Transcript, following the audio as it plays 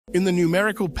In the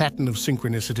numerical pattern of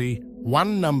synchronicity,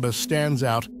 one number stands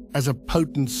out as a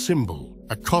potent symbol,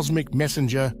 a cosmic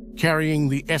messenger carrying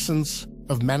the essence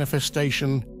of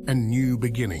manifestation and new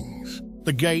beginnings.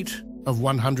 The gate of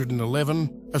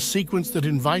 111, a sequence that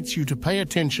invites you to pay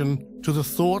attention to the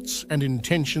thoughts and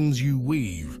intentions you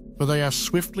weave, for they are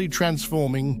swiftly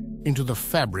transforming into the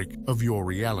fabric of your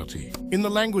reality. In the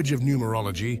language of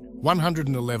numerology,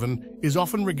 111 is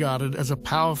often regarded as a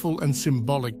powerful and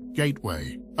symbolic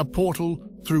gateway, a portal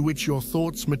through which your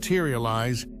thoughts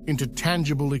materialize into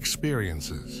tangible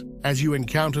experiences. As you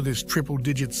encounter this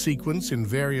triple-digit sequence in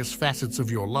various facets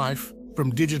of your life,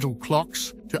 from digital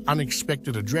clocks to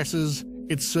unexpected addresses,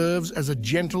 it serves as a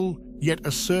gentle yet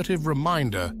assertive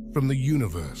reminder from the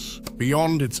universe.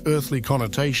 Beyond its earthly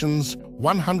connotations,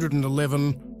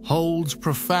 111 holds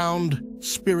profound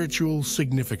spiritual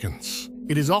significance.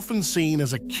 It is often seen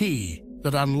as a key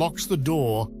that unlocks the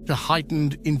door to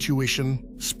heightened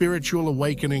intuition, spiritual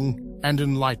awakening, and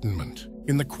enlightenment.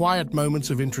 In the quiet moments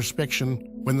of introspection,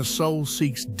 when the soul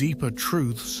seeks deeper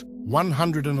truths,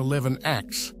 111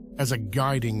 acts as a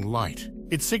guiding light.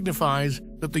 It signifies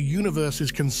that the universe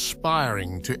is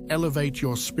conspiring to elevate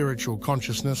your spiritual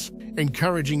consciousness,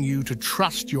 encouraging you to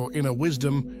trust your inner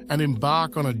wisdom and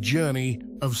embark on a journey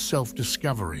of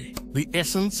self-discovery. The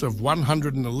essence of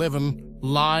 111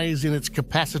 lies in its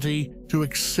capacity to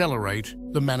accelerate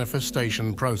the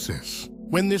manifestation process.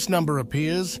 When this number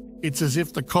appears, it's as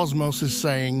if the cosmos is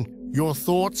saying, "Your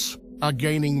thoughts are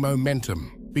gaining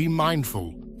momentum. Be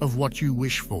mindful of what you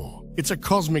wish for." It's a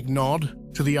cosmic nod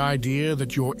to the idea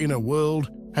that your inner world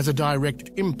has a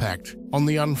direct impact on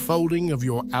the unfolding of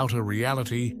your outer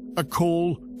reality, a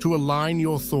call to align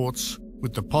your thoughts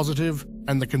with the positive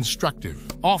and the constructive.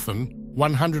 Often,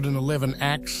 111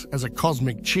 acts as a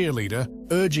cosmic cheerleader,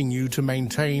 urging you to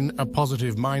maintain a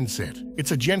positive mindset.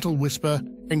 It's a gentle whisper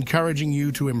encouraging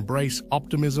you to embrace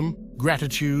optimism,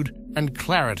 gratitude, and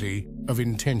clarity of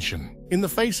intention. In the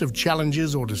face of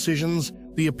challenges or decisions,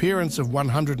 the appearance of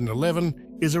 111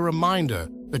 is a reminder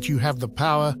that you have the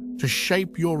power to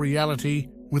shape your reality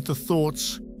with the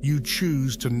thoughts you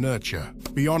choose to nurture.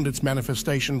 Beyond its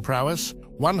manifestation prowess,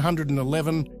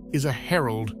 111 is a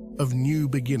herald of new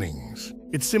beginnings.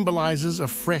 It symbolizes a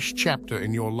fresh chapter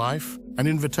in your life, an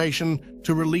invitation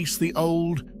to release the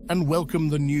old and welcome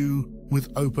the new with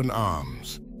open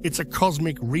arms. It's a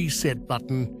cosmic reset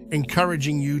button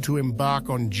encouraging you to embark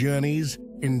on journeys,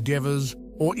 endeavors,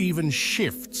 or even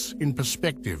shifts in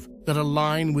perspective that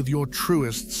align with your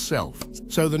truest self.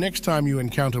 So the next time you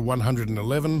encounter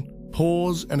 111,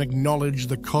 pause and acknowledge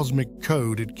the cosmic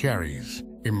code it carries.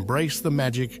 Embrace the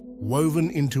magic woven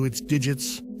into its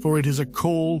digits, for it is a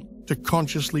call to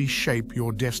consciously shape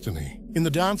your destiny. In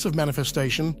the dance of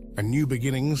manifestation and new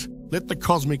beginnings, let the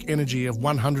cosmic energy of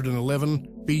 111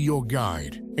 be your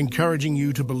guide, encouraging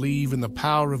you to believe in the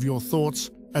power of your thoughts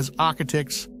as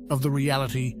architects of the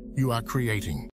reality you are creating.